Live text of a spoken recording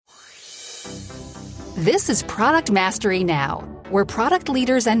This is Product Mastery Now, where product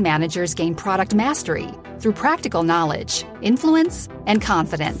leaders and managers gain product mastery through practical knowledge, influence, and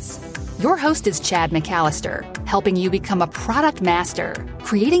confidence. Your host is Chad McAllister, helping you become a product master,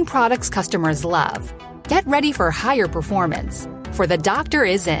 creating products customers love. Get ready for higher performance, for the doctor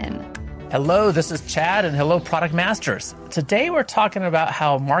is in. Hello, this is Chad, and hello, Product Masters. Today, we're talking about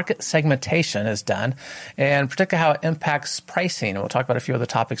how market segmentation is done, and particularly how it impacts pricing. And we'll talk about a few other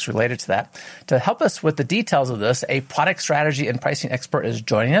topics related to that. To help us with the details of this, a product strategy and pricing expert is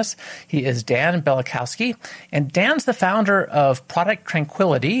joining us. He is Dan Balcauski, and Dan's the founder of Product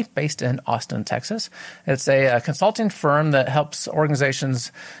Tranquility, based in Austin, Texas. It's a consulting firm that helps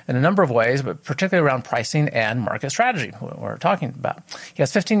organizations in a number of ways, but particularly around pricing and market strategy, what we're talking about. He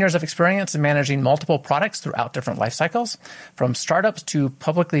has 15 years of experience in managing multiple products throughout different life cycles, from startups to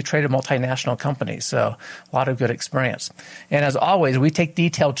publicly traded multinational companies. So a lot of good experience. And as always, we take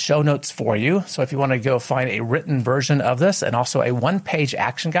detailed show notes for you. So if you want to go find a written version of this and also a one-page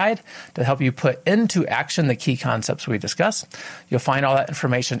action guide to help you put into action the key concepts we discuss, you'll find all that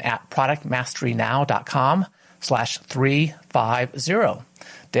information at productmasterynow.com/350.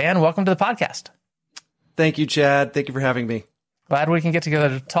 Dan, welcome to the podcast. Thank you, Chad. Thank you for having me. Glad we can get together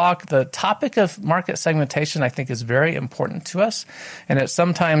to talk. The topic of market segmentation, I think, is very important to us, and it's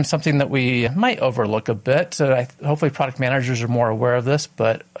sometimes something that we might overlook a bit. Hopefully, product managers are more aware of this,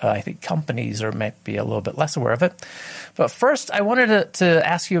 but I think companies might be a little bit less aware of it. But first, I wanted to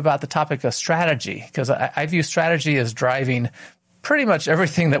ask you about the topic of strategy, because I view strategy as driving pretty much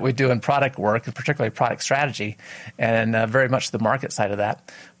everything that we do in product work, and particularly product strategy, and very much the market side of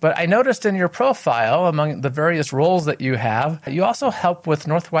that. But I noticed in your profile, among the various roles that you have, you also help with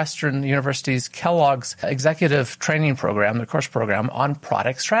Northwestern University's Kellogg's executive training program, the course program on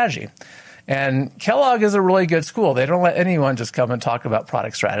product strategy. And Kellogg is a really good school. They don't let anyone just come and talk about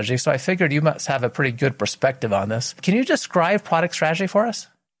product strategy. So I figured you must have a pretty good perspective on this. Can you describe product strategy for us?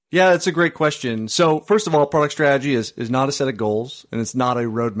 Yeah, that's a great question. So first of all, product strategy is not a set of goals, and it's not a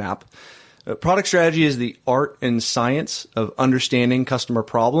roadmap. Product strategy is the art and science of understanding customer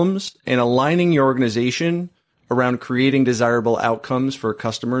problems and aligning your organization around creating desirable outcomes for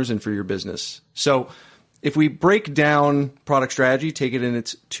customers and for your business. So if we break down product strategy, take it in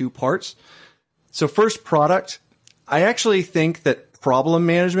its two parts. So first, product. I actually think that problem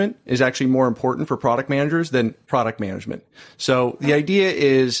management is actually more important for product managers than product management. So the idea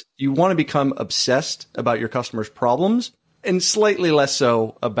is you want to become obsessed about your customers' problems and slightly less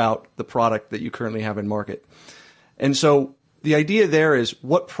so about the product that you currently have in market. And so the idea there is,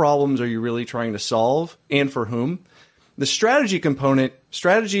 what problems are you really trying to solve and for whom? The strategy component,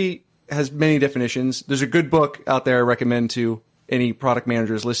 strategy has many definitions. There's a good book out there I recommend to any product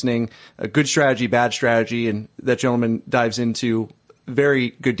managers listening, A Good Strategy, Bad Strategy, and that gentleman dives into very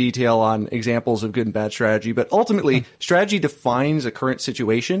good detail on examples of good and bad strategy. But ultimately, strategy defines a current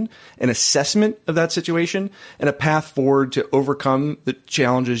situation, an assessment of that situation, and a path forward to overcome the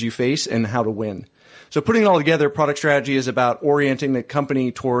challenges you face and how to win. So putting it all together, product strategy is about orienting the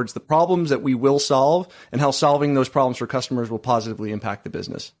company towards the problems that we will solve and how solving those problems for customers will positively impact the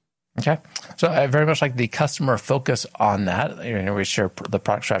business. Okay. So I very much like the customer focus on that. We share the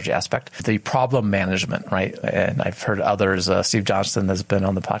product strategy aspect, the problem management, right? And I've heard others, Steve Johnson has been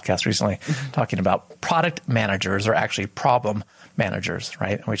on the podcast recently talking about product managers are actually problem managers,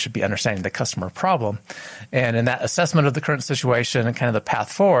 right? And we should be understanding the customer problem. And in that assessment of the current situation and kind of the path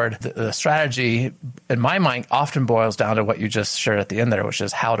forward, the strategy, in my mind, often boils down to what you just shared at the end there, which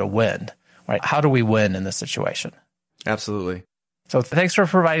is how to win, right? How do we win in this situation? Absolutely. So thanks for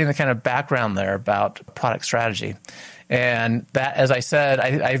providing the kind of background there about product strategy. And that, as I said,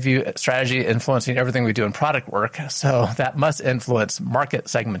 I view strategy influencing everything we do in product work. So that must influence market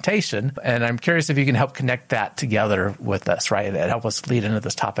segmentation. And I'm curious if you can help connect that together with us, right? And help us lead into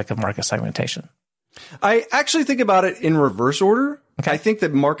this topic of market segmentation. I actually think about it in reverse order. Okay. I think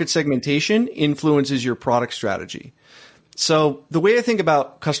that market segmentation influences your product strategy. So the way I think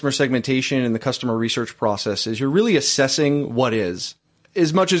about customer segmentation and the customer research process is you're really assessing what is.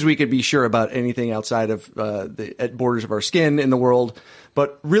 As much as we could be sure about anything outside of at borders of our skin in the world,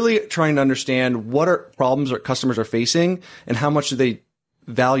 but really trying to understand what are problems our customers are facing and how much do they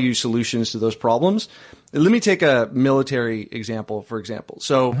value solutions to those problems. And let me take a military example, for example.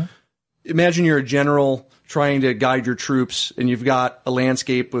 So imagine you're a general trying to guide your troops and you've got a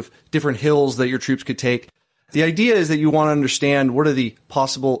landscape with different hills that your troops could take. The idea is that you want to understand what are the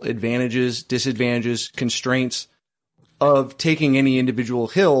possible advantages, disadvantages, constraints of taking any individual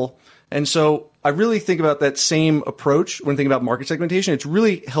hill. And so I really think about that same approach when thinking about market segmentation. It's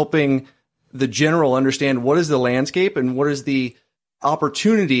really helping the general understand what is the landscape and what is the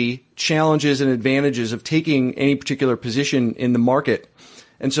opportunity, challenges, and advantages of taking any particular position in the market.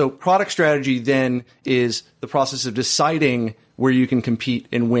 And so product strategy then is the process of deciding where you can compete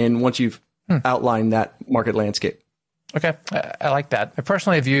and win once you've outlined that market landscape. Okay, I like that. I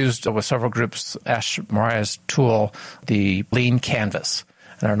personally have used with several groups Ash Mariah's tool, the Lean Canvas.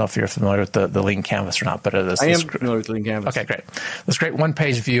 And I don't know if you're familiar with the Lean Canvas or not, but it is. I am familiar with Lean Canvas. Okay, great. This great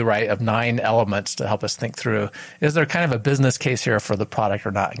one-page view, right, of 9 elements to help us think through, is there kind of a business case here for the product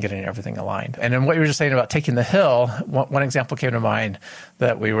or not and getting everything aligned? And then what you were just saying about taking the hill, one example came to mind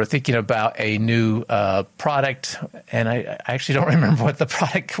that we were thinking about a new product, and I actually don't remember what the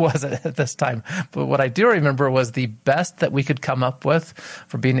product was at this time, but what I do remember was the best that we could come up with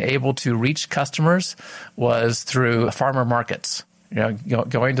for being able to reach customers was through farmer markets.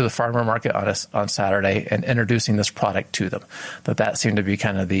 Going to the farmer market on Saturday and introducing this product to them. That seemed to be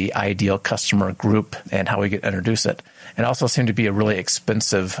kind of the ideal customer group and how we could introduce it. And also seemed to be a really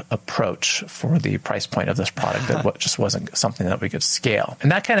expensive approach for the price point of this product that just wasn't something that we could scale.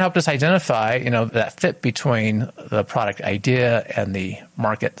 And that kind of helped us identify, that fit between the product idea and the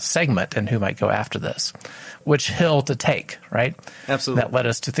market segment and who might go after this. Which hill to take, right? Absolutely. That led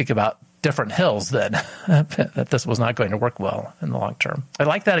us to think about different hills then, that this was not going to work well in the long term. I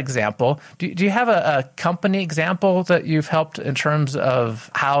like that example. Do you have a company example that you've helped in terms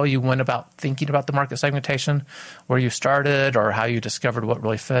of how you went about thinking about the market segmentation, where you started or how you discovered what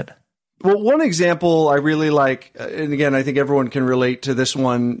really fit? Well, one example I really like, and again, I think everyone can relate to this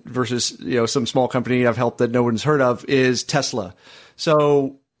one versus, some small company I've helped that no one's heard of, is Tesla.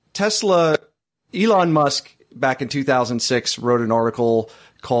 So Tesla, Elon Musk back in 2006 wrote an article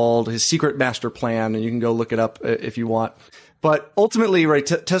called his secret master plan, and you can go look it up if you want. But ultimately, right,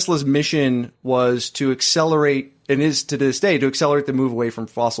 Tesla's mission was to accelerate, and is to this day, to accelerate the move away from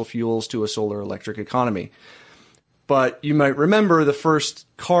fossil fuels to a solar electric economy. But you might remember the first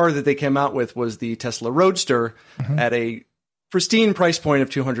car that they came out with was the Tesla Roadster at a pristine price point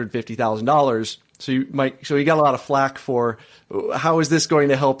of $250,000. So he got a lot of flack for how is this going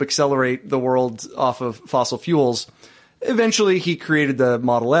to help accelerate the world off of fossil fuels. Eventually, he created the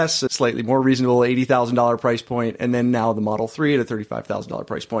Model S, a slightly more reasonable $80,000 price point, and then now the Model 3 at a $35,000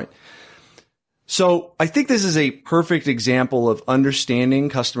 price point. So I think this is a perfect example of understanding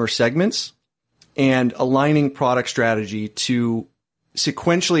customer segments and aligning product strategy to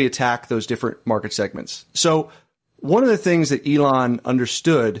sequentially attack those different market segments. So one of the things that Elon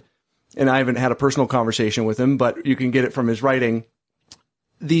understood, and I haven't had a personal conversation with him, but you can get it from his writing,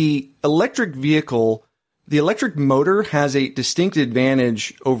 the electric motor has a distinct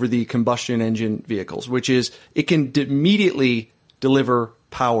advantage over the combustion engine vehicles, which is it can immediately deliver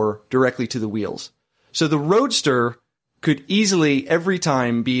power directly to the wheels. So the Roadster could easily every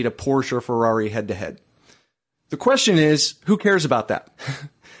time beat a Porsche or Ferrari head to head. The question is, who cares about that?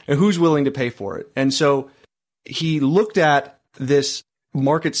 And who's willing to pay for it? And so he looked at this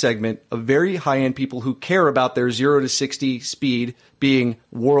market segment of very high-end people who care about their 0 to 60 speed being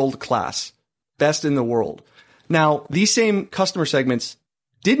world-class, best in the world. Now, these same customer segments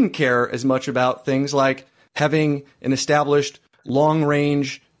didn't care as much about things like having an established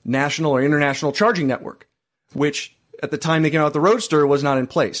long-range national or international charging network, which at the time they came out with the Roadster was not in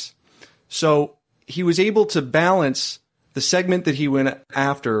place. So he was able to balance the segment that he went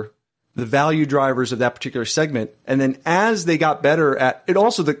after, the value drivers of that particular segment. And then as they got better at it,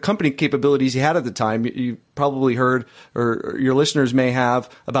 also the company capabilities he had at the time, you probably heard, or your listeners may have,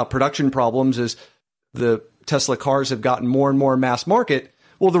 about production problems as the Tesla cars have gotten more and more mass market.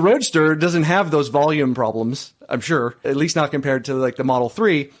 Well, the Roadster doesn't have those volume problems, I'm sure, at least not compared to like the Model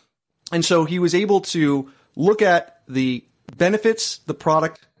 3. And so he was able to look at the benefits the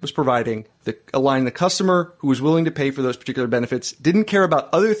product was providing, align the customer who was willing to pay for those particular benefits, didn't care about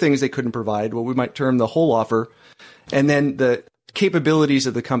other things they couldn't provide, what we might term the whole offer, and then the capabilities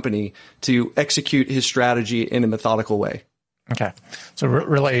of the company to execute his strategy in a methodical way. Okay. So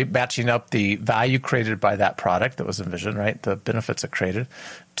really matching up the value created by that product that was envisioned, right? The benefits it created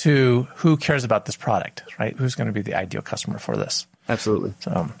to who cares about this product, right? Who's going to be the ideal customer for this? Absolutely.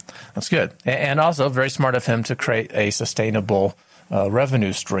 So that's good. And also very smart of him to create a sustainable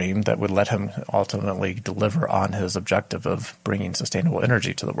revenue stream that would let him ultimately deliver on his objective of bringing sustainable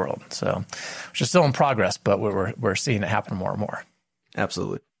energy to the world. So, which is still in progress, but we're seeing it happen more and more.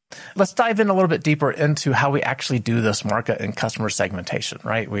 Absolutely. Let's dive in a little bit deeper into how we actually do this market and customer segmentation,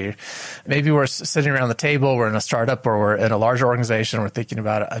 right? Maybe we're sitting around the table, we're in a startup or we're in a larger organization, we're thinking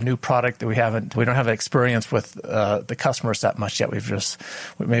about a new product that we don't have experience with the customers that much yet.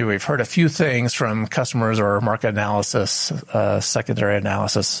 We've heard a few things from customers or market analysis, secondary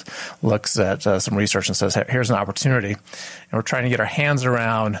analysis looks at some research and says, here's an opportunity. And we're trying to get our hands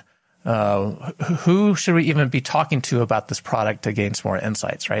around who should we even be talking to about this product to gain some more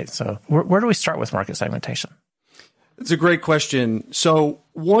insights, right? So where do we start with market segmentation? It's a great question. So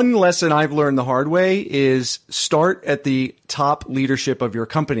one lesson I've learned the hard way is start at the top leadership of your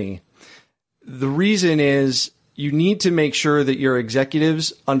company. The reason is you need to make sure that your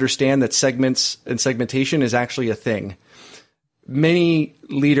executives understand that segments and segmentation is actually a thing. Many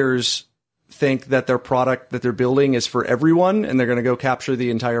leaders think that their product that they're building is for everyone and they're going to go capture the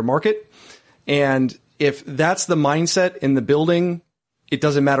entire market. And if that's the mindset in the building, it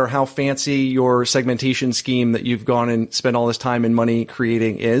doesn't matter how fancy your segmentation scheme that you've gone and spent all this time and money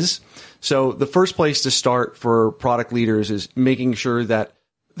creating is. So the first place to start for product leaders is making sure that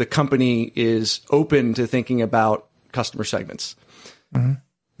the company is open to thinking about customer segments. Mm-hmm.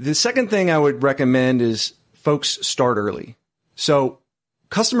 The second thing I would recommend is folks start early. So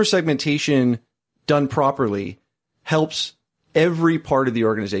customer segmentation done properly helps every part of the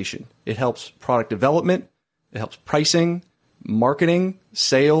organization. It helps product development. It helps pricing, marketing,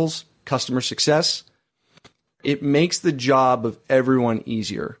 sales, customer success. It makes the job of everyone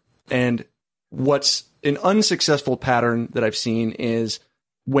easier. And what's an unsuccessful pattern that I've seen is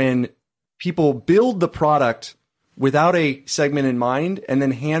when people build the product without a segment in mind and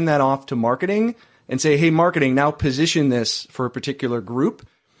then hand that off to marketing and say, hey, marketing, now position this for a particular group.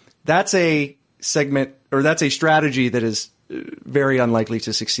 That's a segment or that's a strategy that is very unlikely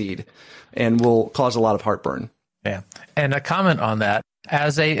to succeed and will cause a lot of heartburn. Yeah. And a comment on that,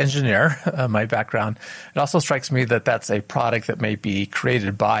 as a engineer, my background, it also strikes me that that's a product that may be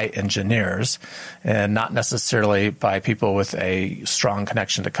created by engineers and not necessarily by people with a strong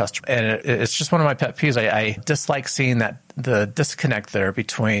connection to customer. And it's just one of my pet peeves. I dislike seeing that the disconnect there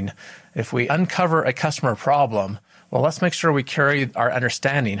between if we uncover a customer problem, well, let's make sure we carry our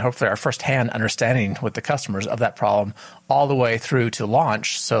understanding, hopefully our firsthand understanding with the customers of that problem all the way through to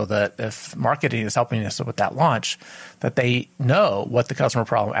launch so that if marketing is helping us with that launch, that they know what the customer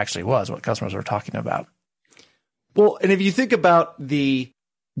problem actually was, what customers were talking about. Well, and if you think about the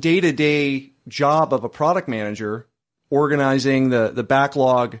day-to-day job of a product manager, organizing the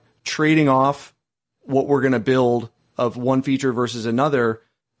backlog, trading off what we're going to build of one feature versus another,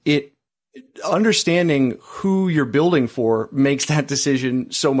 understanding who you're building for makes that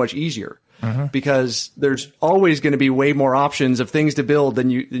decision so much easier because there's always going to be way more options of things to build than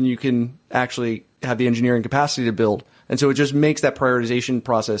you can actually have the engineering capacity to build. And so it just makes that prioritization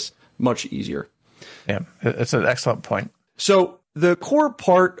process much easier. Yeah, it's an excellent point. So the core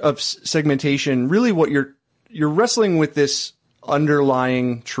part of segmentation, really what you're wrestling with this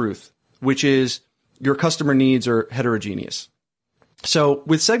underlying truth, which is your customer needs are heterogeneous. So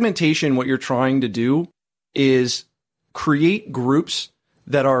with segmentation, what you're trying to do is create groups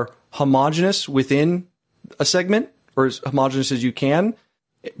that are homogeneous within a segment or as homogeneous as you can,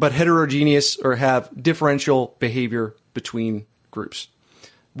 but heterogeneous or have differential behavior between groups,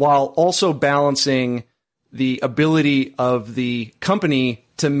 while also balancing the ability of the company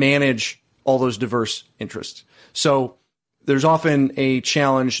to manage all those diverse interests. So there's often a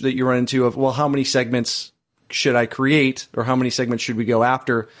challenge that you run into of, well, how many segments should I create or how many segments should we go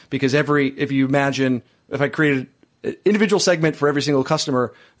after? Because if you imagine, if I created an individual segment for every single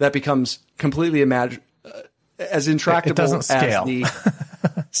customer, that becomes completely as intractable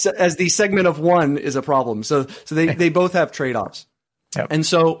as the segment of one is a problem. So they both have trade-offs. Yep. And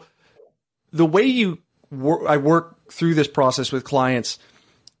so the way I work through this process with clients,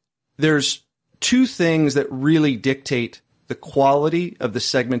 there's two things that really dictate the quality of the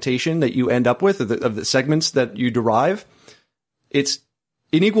segmentation that you end up with, of the segments that you derive. It's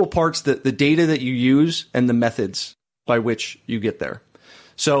in equal parts the data that you use and the methods by which you get there.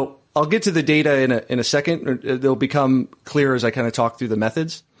 So I'll get to the data in a second. They'll become clear as I kind of talk through the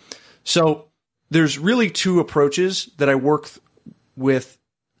methods. So there's really two approaches that I work with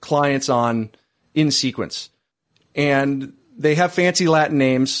clients on in sequence. And they have fancy Latin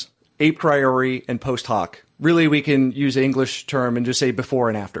names, a priori and post hoc. Really, we can use an English term and just say before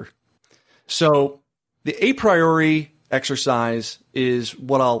and after. So the a priori exercise is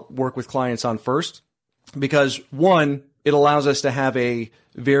what I'll work with clients on first, because one, it allows us to have a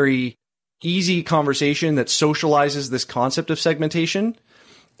very easy conversation that socializes this concept of segmentation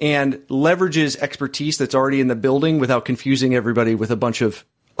and leverages expertise that's already in the building without confusing everybody with a bunch of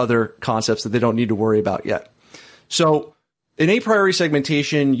other concepts that they don't need to worry about yet. So an a priori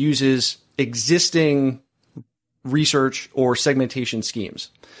segmentation uses existing research or segmentation schemes.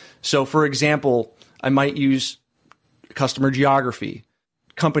 So for example, I might use customer geography,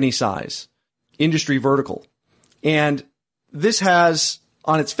 company size, industry vertical. And this has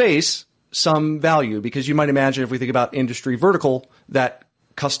on its face some value, because you might imagine, if we think about industry vertical, that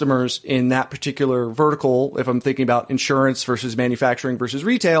customers in that particular vertical, if I'm thinking about insurance versus manufacturing versus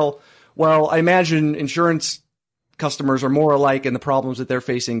retail, well, I imagine insurance customers are more alike in the problems that they're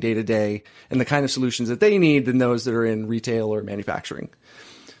facing day to day and the kind of solutions that they need than those that are in retail or manufacturing.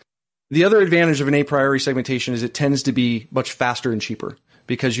 The other advantage of an a priori segmentation is it tends to be much faster and cheaper,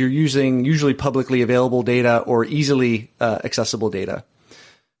 because you're using usually publicly available data or easily accessible data.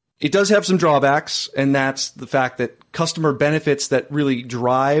 It does have some drawbacks, and that's the fact that customer benefits that really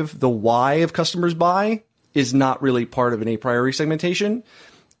drive the why of customers buy is not really part of an a priori segmentation.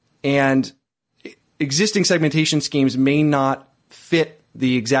 And existing segmentation schemes may not fit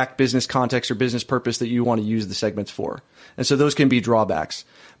the exact business context or business purpose that you want to use the segments for. And so those can be drawbacks.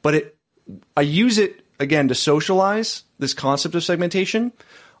 But I use it, again, to socialize this concept of segmentation,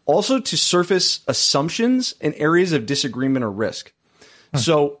 also to surface assumptions and areas of disagreement or risk.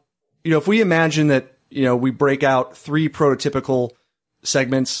 So, if we imagine that, we break out 3 prototypical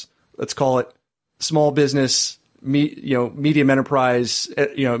segments, let's call it small business, medium enterprise,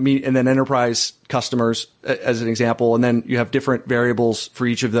 and then enterprise customers as an example. And then you have different variables for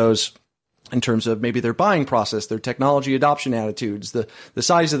each of those in terms of maybe their buying process, their technology adoption attitudes, the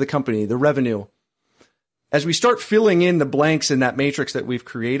size of the company, the revenue. As we start filling in the blanks in that matrix that we've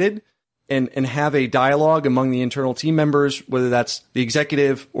created, and have a dialogue among the internal team members, whether that's the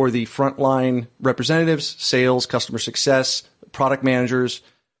executive or the frontline representatives, sales, customer success, product managers,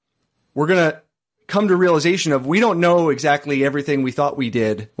 we're going to come to realization of we don't know exactly everything we thought we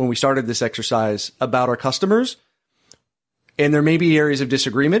did when we started this exercise about our customers. And there may be areas of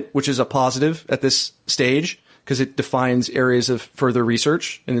disagreement, which is a positive at this stage because it defines areas of further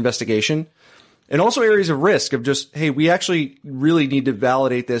research and investigation. And also areas of risk of just, hey, we actually really need to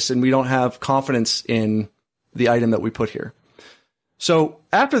validate this and we don't have confidence in the item that we put here. So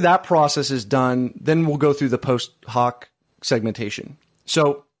after that process is done, then we'll go through the post hoc segmentation.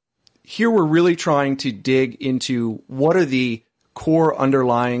 So here we're really trying to dig into what are the core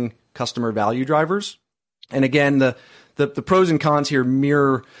underlying customer value drivers. And again, the pros and cons here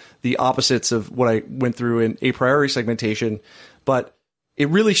mirror the opposites of what I went through in a priori segmentation, but it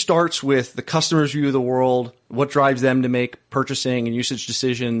really starts with the customer's view of the world, what drives them to make purchasing and usage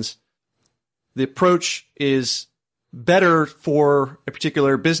decisions. The approach is better for a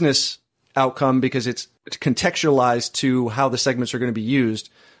particular business outcome because it's contextualized to how the segments are going to be used.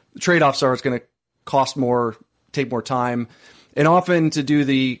 The trade-offs are it's going to cost more, take more time. And often to do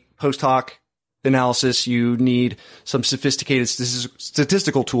the post hoc analysis, you need some sophisticated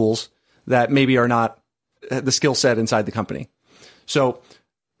statistical tools that maybe are not the skill set inside the company. So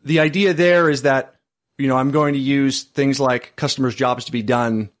the idea there is that, I'm going to use things like customers' jobs to be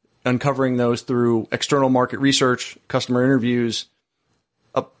done, uncovering those through external market research, customer interviews,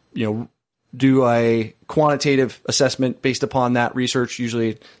 do a quantitative assessment based upon that research,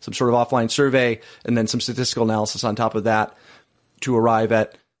 usually some sort of offline survey, and then some statistical analysis on top of that to arrive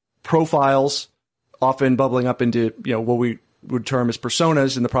at profiles, often bubbling up into, what we would term as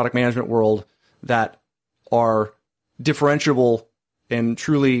personas in the product management world that are differentiable and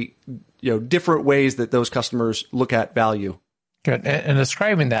truly, different ways that those customers look at value. Good. And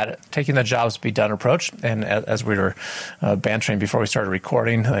describing that, taking the jobs to be done approach, and as we were bantering before we started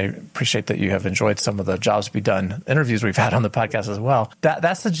recording, I appreciate that you have enjoyed some of the jobs to be done interviews we've had on the podcast as well.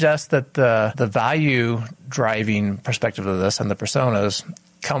 That suggests that the value driving perspective of this and the personas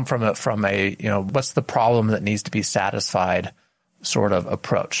come from a what's the problem that needs to be satisfied sort of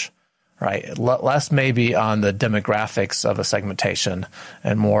approach. Right. Less maybe on the demographics of a segmentation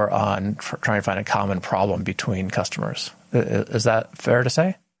and more on trying to find a common problem between customers. Is that fair to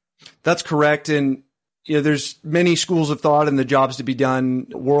say? That's correct. And, there's many schools of thought in the jobs to be done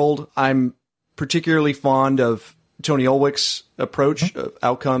world. I'm particularly fond of Tony Ulwick's approach of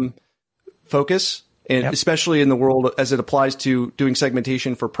outcome focus, and especially in the world as it applies to doing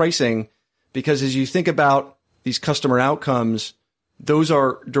segmentation for pricing, because as you think about these customer outcomes, those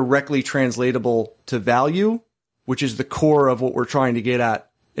are directly translatable to value, which is the core of what we're trying to get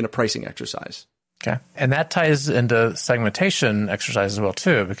at in a pricing exercise. Okay. And that ties into segmentation exercise as well,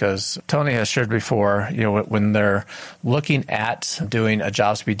 too, because Tony has shared before, when they're looking at doing a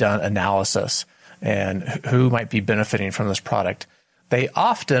jobs to be done analysis and who might be benefiting from this product, they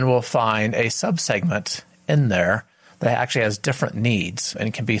often will find a subsegment in there that actually has different needs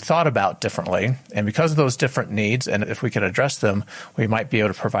and can be thought about differently. And because of those different needs, and if we could address them, we might be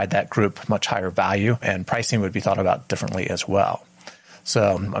able to provide that group much higher value, and pricing would be thought about differently as well.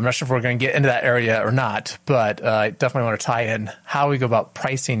 So I'm not sure if we're going to get into that area or not, but I definitely want to tie in how we go about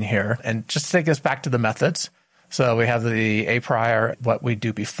pricing here. And just to take us back to the methods. So we have the a prior, what we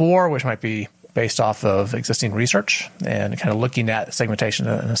do before, which might be based off of existing research and kind of looking at segmentation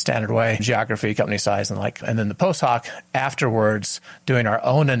in a standard way, geography, company size, and like. And then the post hoc afterwards, doing our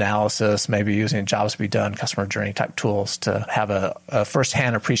own analysis, maybe using jobs to be done, customer journey type tools to have a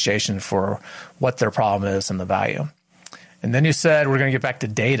firsthand appreciation for what their problem is and the value. And then you said we're going to get back to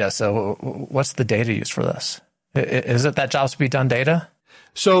data. So what's the data used for this? Is it that jobs to be done data?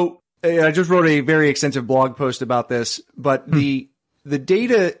 So I just wrote a very extensive blog post about this, but the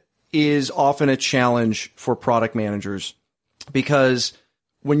data is often a challenge for product managers, because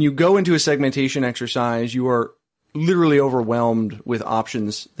when you go into a segmentation exercise, you are literally overwhelmed with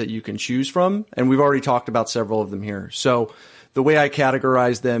options that you can choose from. And we've already talked about several of them here. So the way I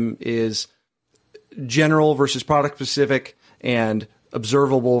categorize them is general versus product specific and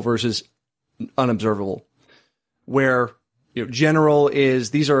observable versus unobservable, where general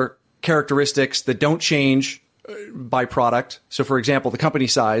is these are characteristics that don't change by product. So for example, the company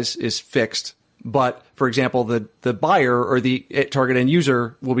size is fixed, but for example, the buyer or the target end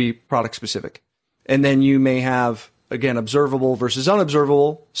user will be product specific. And then you may have, again, observable versus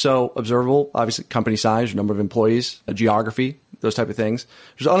unobservable. So observable, obviously company size, number of employees, geography, those type of things.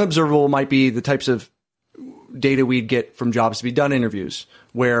 There's unobservable might be the types of data we'd get from jobs to be done interviews,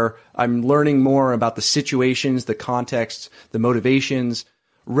 where I'm learning more about the situations, the context, the motivations,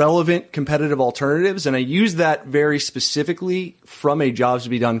 relevant competitive alternatives. And I use that very specifically from a jobs to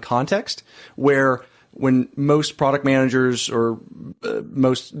be done context, where when most product managers or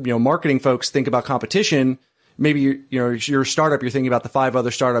most marketing folks think about competition, maybe you're a startup, you're thinking about the 5 other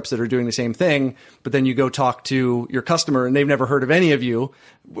startups that are doing the same thing, but then you go talk to your customer and they've never heard of any of you.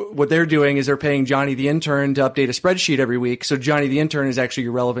 What they're doing is they're paying Johnny the intern to update a spreadsheet every week. So Johnny the intern is actually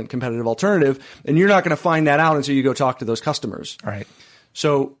your relevant competitive alternative, and you're not going to find that out until you go talk to those customers. All right.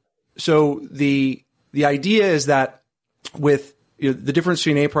 So the idea is that with the difference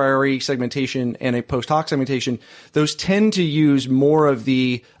between a priori segmentation and a post hoc segmentation, those tend to use more of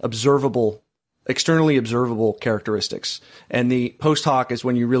the observable, externally observable characteristics. And the post hoc is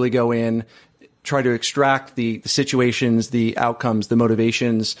when you really go in, try to extract the situations, the outcomes, the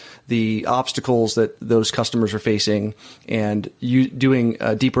motivations, the obstacles that those customers are facing, and you doing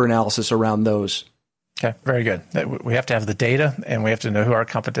a deeper analysis around those. Okay, very good. We have to have the data, and we have to know who our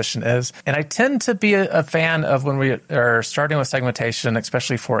competition is. And I tend to be a fan of when we are starting with segmentation,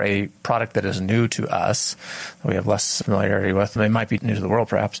 especially for a product that is new to us, we have less familiarity with, they might be new to the world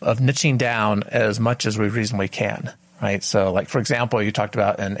perhaps, of niching down as much as we reasonably can. Right. So like, for example, you talked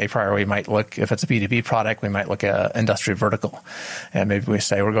about in a priori, we might look, if it's a B2B product, we might look at industry vertical. And maybe we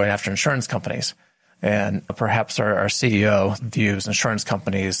say we're going after insurance companies. And perhaps our CEO views insurance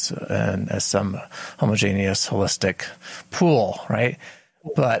companies as some homogeneous, holistic pool, right?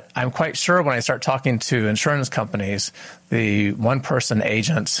 But I'm quite sure when I start talking to insurance companies, the one-person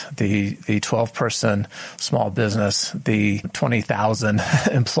agent, the 12-person small business, the 20,000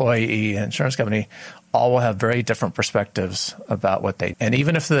 employee insurance company, all will have very different perspectives about what they, and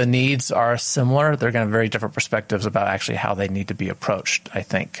even if the needs are similar, they're going to have very different perspectives about actually how they need to be approached, I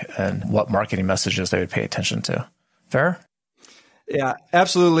think, and what marketing messages they would pay attention to. Fair? Yeah,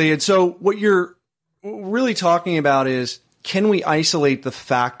 absolutely. And so what you're really talking about is, can we isolate the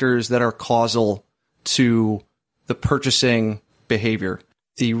factors that are causal to the purchasing behavior?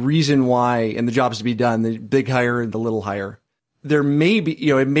 The reason why, and the jobs to be done, the big hire and the little hire. There may be,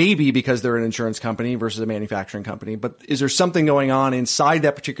 it may be because they're an insurance company versus a manufacturing company, but is there something going on inside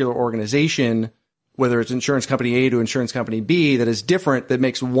that particular organization, whether it's insurance company A to insurance company B, that is different, that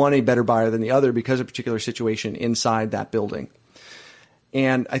makes one a better buyer than the other because of a particular situation inside that building?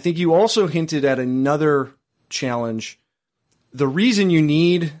 And I think you also hinted at another challenge. The reason you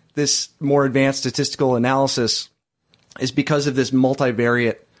need this more advanced statistical analysis is because of this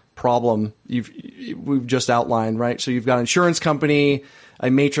multivariate problem we've just outlined, right? So you've got insurance company. I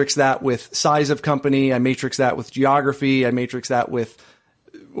matrix that with size of company. I matrix that with geography. I matrix that with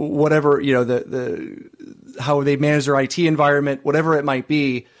whatever, the how they manage their IT environment, whatever it might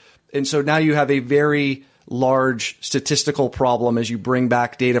be. And so now you have a very large statistical problem as you bring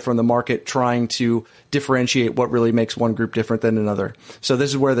back data from the market, trying to differentiate what really makes one group different than another. So this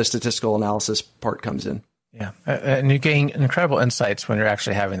is where the statistical analysis part comes in. Yeah. And you gain incredible insights when you're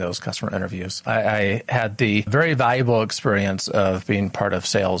actually having those customer interviews. I had the very valuable experience of being part of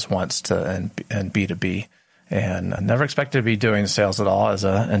sales once in B2B. And I never expected to be doing sales at all as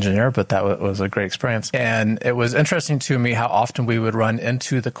an engineer, but that was a great experience. And it was interesting to me how often we would run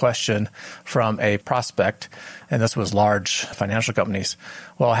into the question from a prospect, and this was large financial companies.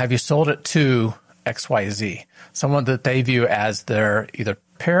 Well, have you sold it to XYZ? Someone that they view as their either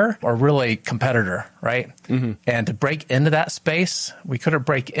peer or really competitor, right? Mm-hmm. And to break into that space, we couldn't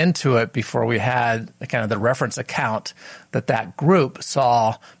break into it before we had kind of the reference account that group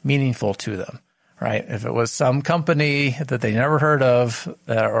saw meaningful to them, right? If it was some company that they never heard of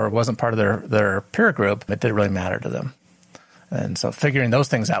or wasn't part of their peer group, it didn't really matter to them. And so figuring those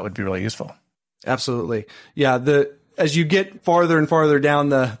things out would be really useful. Absolutely. Yeah. As you get farther and farther down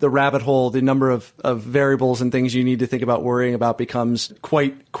the rabbit hole, the number of variables and things you need to think about worrying about becomes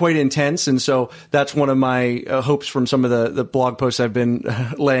quite intense. And so that's one of my hopes from some of the blog posts I've been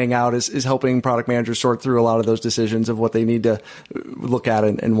laying out is helping product managers sort through a lot of those decisions of what they need to look at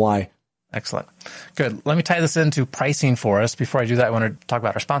and why. Excellent. Good. Let me tie this into pricing for us. Before I do that, I want to talk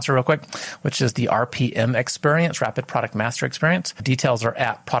about our sponsor real quick, which is the RPM experience, Rapid Product Mastery Experience. Details are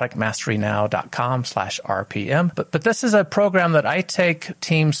at productmasterynow.com/RPM. But this is a program that I take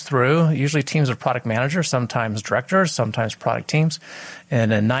teams through, usually teams of product managers, sometimes directors, sometimes product teams.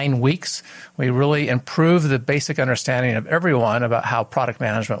 And in 9 weeks, we really improve the basic understanding of everyone about how product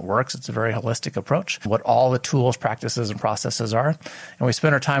management works. It's a very holistic approach, what all the tools, practices, and processes are. And we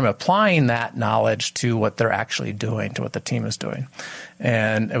spend our time applying that knowledge to what they're actually doing, to what the team is doing.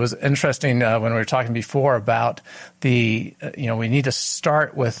 And it was interesting when we were talking before about we need to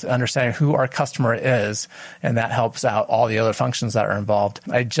start with understanding who our customer is, and that helps out all the other functions that are involved.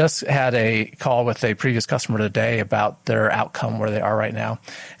 I just had a call with a previous customer today about their outcome, where they are right now.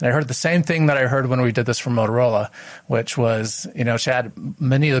 And I heard the same thing that I heard when we did this for Motorola, which was, Chad,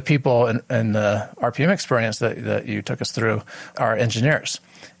 many of the people in the RPM experience that you took us through are engineers.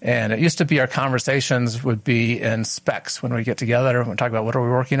 And it used to be our conversations would be in specs. When we get together and we talk about what are we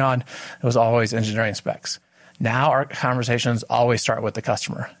working on, it was always engineering specs. Now our conversations always start with the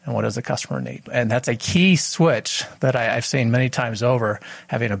customer and what does the customer need. And that's a key switch that I've seen many times over,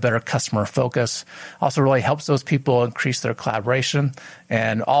 having a better customer focus. Also really helps those people increase their collaboration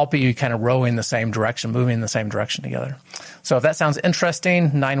and all be kind of rowing the same direction, moving in the same direction together. So if that sounds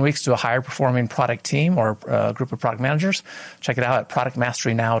interesting, 9 weeks to a higher performing product team or a group of product managers, check it out at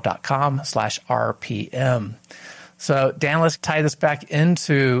productmasterynow.com/RPM. So Dan, let's tie this back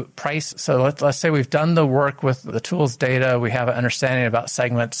into price. So let's say we've done the work with the tools data. We have an understanding about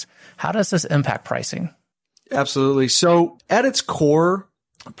segments. How does this impact pricing? Absolutely. So at its core,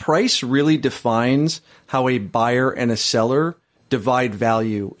 price really defines how a buyer and a seller divide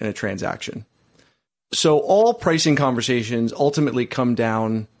value in a transaction. So all pricing conversations ultimately come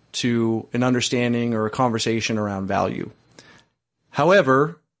down to an understanding or a conversation around value.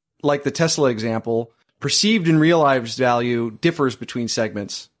 However, like the Tesla example, perceived and realized value differs between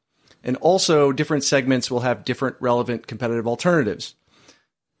segments. And also different segments will have different relevant competitive alternatives.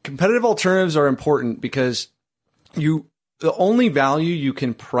 Competitive alternatives are important because the only value you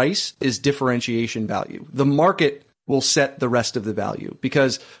can price is differentiation value. The market will set the rest of the value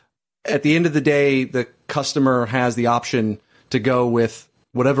because at the end of the day, the customer has the option to go with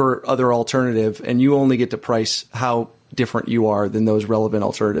whatever other alternative, and you only get to price how different you are than those relevant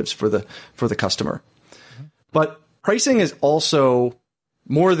alternatives for the customer. But pricing is also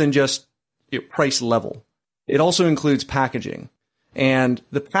more than just price level. It also includes packaging. And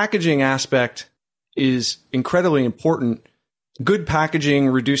the packaging aspect is incredibly important. Good packaging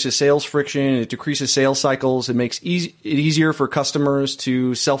reduces sales friction. It decreases sales cycles. It makes it easier for customers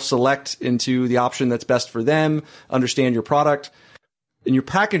to self-select into the option that's best for them, understand your product. And your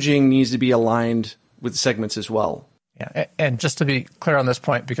packaging needs to be aligned with segments as well. Yeah. And just to be clear on this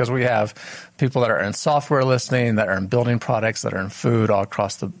point, because we have people that are in software listening, that are in building products, that are in food all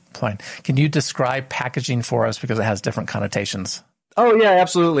across the plane. Can you describe packaging for us because it has different connotations? Oh, yeah,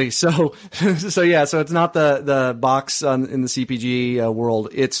 absolutely. So it's not the box in the CPG world.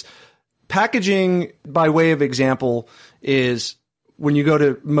 It's packaging, by way of example, is when you go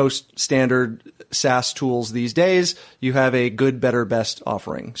to most standard SaaS tools these days, you have a good, better, best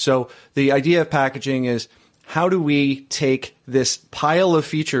offering. So the idea of packaging is, how do we take this pile of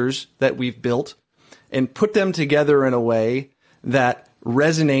features that we've built and put them together in a way that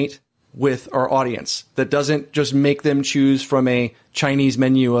resonate with our audience, that doesn't just make them choose from a Chinese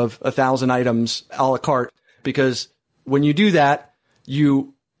menu of 1,000 items a la carte? Because when you do that,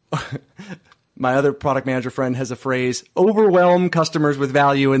 my other product manager friend has a phrase, overwhelm customers with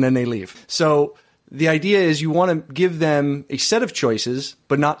value and then they leave. So the idea is you want to give them a set of choices,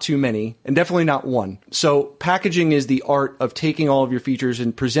 but not too many, and definitely not one. So packaging is the art of taking all of your features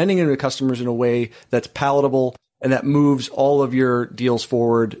and presenting them to customers in a way that's palatable and that moves all of your deals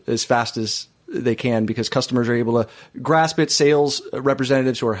forward as fast as they can, because customers are able to grasp it. Sales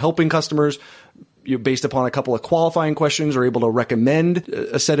representatives who are helping customers, based upon a couple of qualifying questions, are able to recommend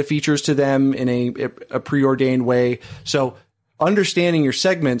a set of features to them in a preordained way. So understanding your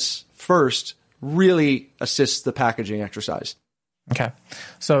segments first really assists the packaging exercise. Okay.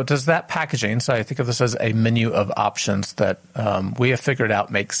 So does that packaging, so I think of this as a menu of options that we have figured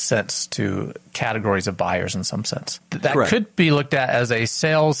out makes sense to categories of buyers in some sense. That Correct. Could be looked at as a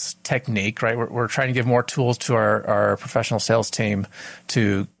sales technique, right? We're trying to give more tools to our professional sales team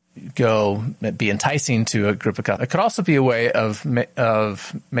to be enticing to a group of customers. It could also be a way of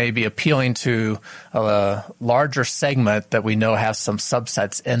maybe appealing to a larger segment that we know has some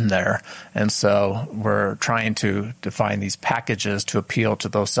subsets in there. And so we're trying to define these packages to appeal to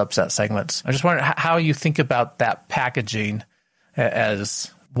those subset segments. I just wonder how you think about that packaging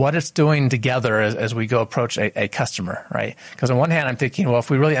as what it's doing together as we go approach a customer, right? Because on one hand, I'm thinking, well, if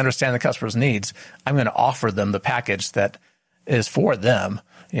we really understand the customer's needs, I'm going to offer them the package that is for them.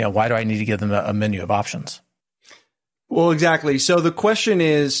 Why do I need to give them a menu of options? Well, exactly. So the question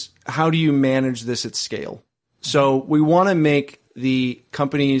is, how do you manage this at scale? So we want to make the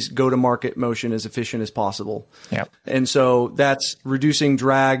company's go-to-market motion as efficient as possible. Yep. And so that's reducing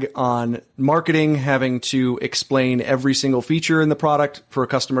drag on marketing, having to explain every single feature in the product for a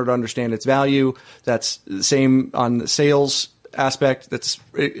customer to understand its value. That's the same on the sales aspect. That's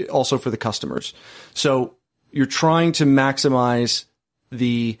also for the customers. So you're trying to maximize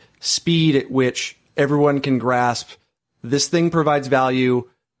the speed at which everyone can grasp this thing provides value.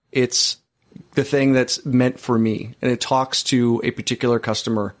 It's the thing that's meant for me, and it talks to a particular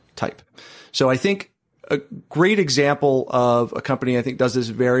customer type. So I think a great example of a company I think does this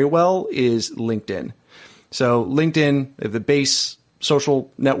very well is LinkedIn. So LinkedIn, they have the base social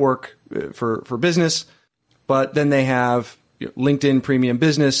network for business, but then they have LinkedIn Premium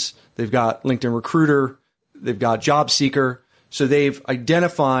Business. They've got LinkedIn Recruiter. They've got Job Seeker. So they've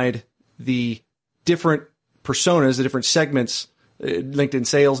identified the different personas, the different segments, LinkedIn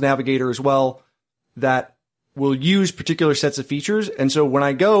Sales Navigator as well, that will use particular sets of features. And so when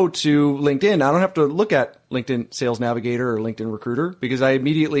I go to LinkedIn, I don't have to look at LinkedIn Sales Navigator or LinkedIn Recruiter, because I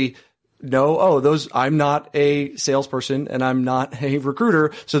immediately know, I'm not a salesperson and I'm not a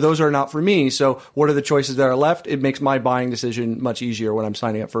recruiter, so those are not for me. So what are the choices that are left? It makes my buying decision much easier when I'm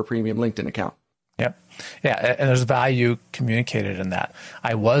signing up for a premium LinkedIn account. Yep. Yeah. And there's value communicated in that.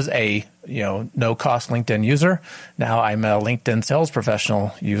 I was a, no-cost LinkedIn user. Now I'm a LinkedIn sales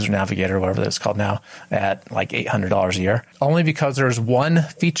professional user navigator, whatever it's called now, at like $800 a year, only because there's one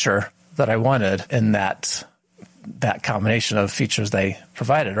feature that I wanted in that combination of features they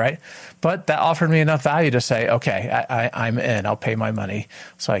provided, right? But that offered me enough value to say, okay, I'm in, I'll pay my money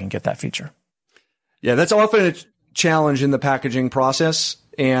so I can get that feature. Yeah, that's often a challenge in the packaging process.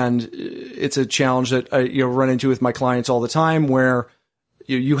 And it's a challenge that I run into with my clients all the time, where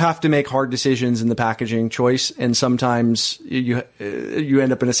you have to make hard decisions in the packaging choice. And sometimes you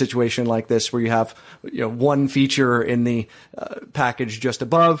end up in a situation like this where you have one feature in the package just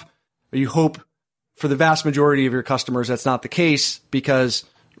above. You hope for the vast majority of your customers that's not the case, because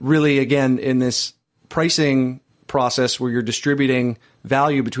really, again, in this pricing process where you're distributing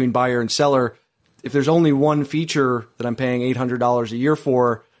value between buyer and seller, if there's only one feature that I'm paying $800 a year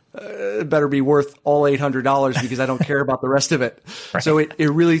for, it better be worth all $800 because I don't care about the rest of it. Right. So it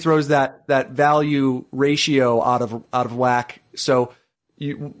really throws that value ratio out of whack. So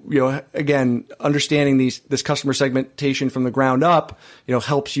again, understanding this customer segmentation from the ground up,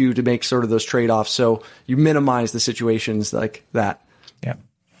 helps you to make sort of those trade-offs. So you minimize the situations like that. Yeah.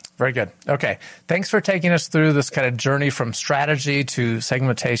 Very good. Okay. Thanks for taking us through this kind of journey from strategy to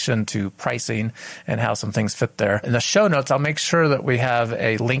segmentation to pricing and how some things fit there. In the show notes, I'll make sure that we have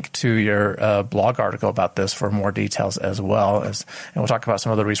a link to your blog article about this for more details as well. And we'll talk about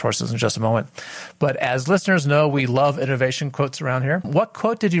some other resources in just a moment. But as listeners know, we love innovation quotes around here. What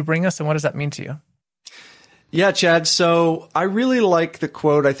quote did you bring us, and what does that mean to you? Yeah, Chad. So I really like the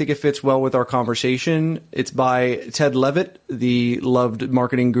quote. I think it fits well with our conversation. It's by Ted Levitt, the loved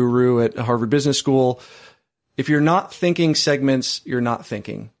marketing guru at Harvard Business School. If you're not thinking segments, you're not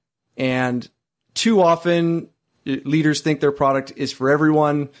thinking. And too often, leaders think their product is for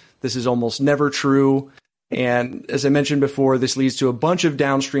everyone. This is almost never true. And as I mentioned before, this leads to a bunch of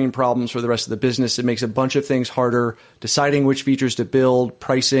downstream problems for the rest of the business. It makes a bunch of things harder, deciding which features to build,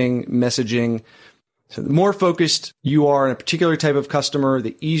 pricing, messaging. So the more focused you are on a particular type of customer,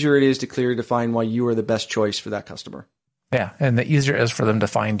 the easier it is to clearly define why you are the best choice for that customer. Yeah, and the easier it is for them to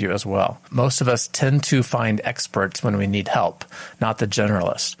find you as well. Most of us tend to find experts when we need help, not the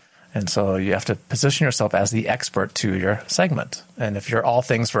generalist. And so you have to position yourself as the expert to your segment. And if you're all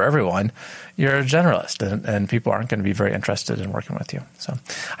things for everyone, you're a generalist, and people aren't going to be very interested in working with you. So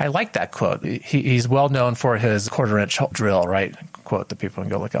I like that quote. He's well known for his quarter-inch drill, right? Quote that people can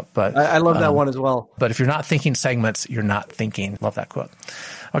go look up. But I love that one as well. But if you're not thinking segments, you're not thinking. Love that quote.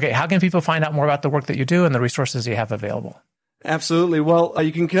 Okay, how can people find out more about the work that you do and the resources you have available? Absolutely. Well,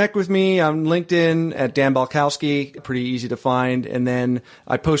 you can connect with me on LinkedIn at Dan Balcauski, pretty easy to find. And then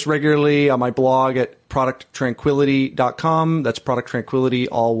I post regularly on my blog at producttranquility.com. That's Product Tranquility,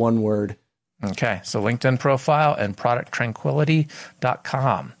 all one word. Okay, so LinkedIn profile and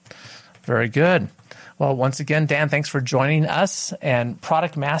producttranquility.com. Very good. Well, once again, Dan, thanks for joining us. And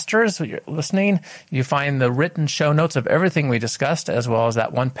Product Masters, if you're listening, you find the written show notes of everything we discussed, as well as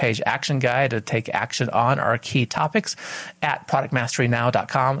that one-page action guide to take action on our key topics at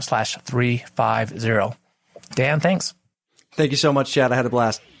productmasterynow.com/350. Dan, thanks. Thank you so much, Chad. I had a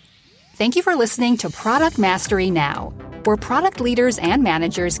blast. Thank you for listening to Product Mastery Now, where product leaders and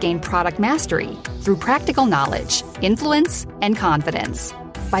managers gain product mastery through practical knowledge, influence, and confidence.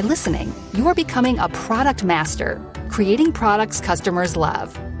 By listening, you are becoming a product master, creating products customers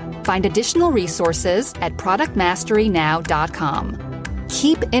love. Find additional resources at productmasterynow.com.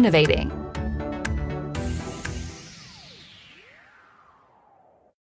 Keep innovating.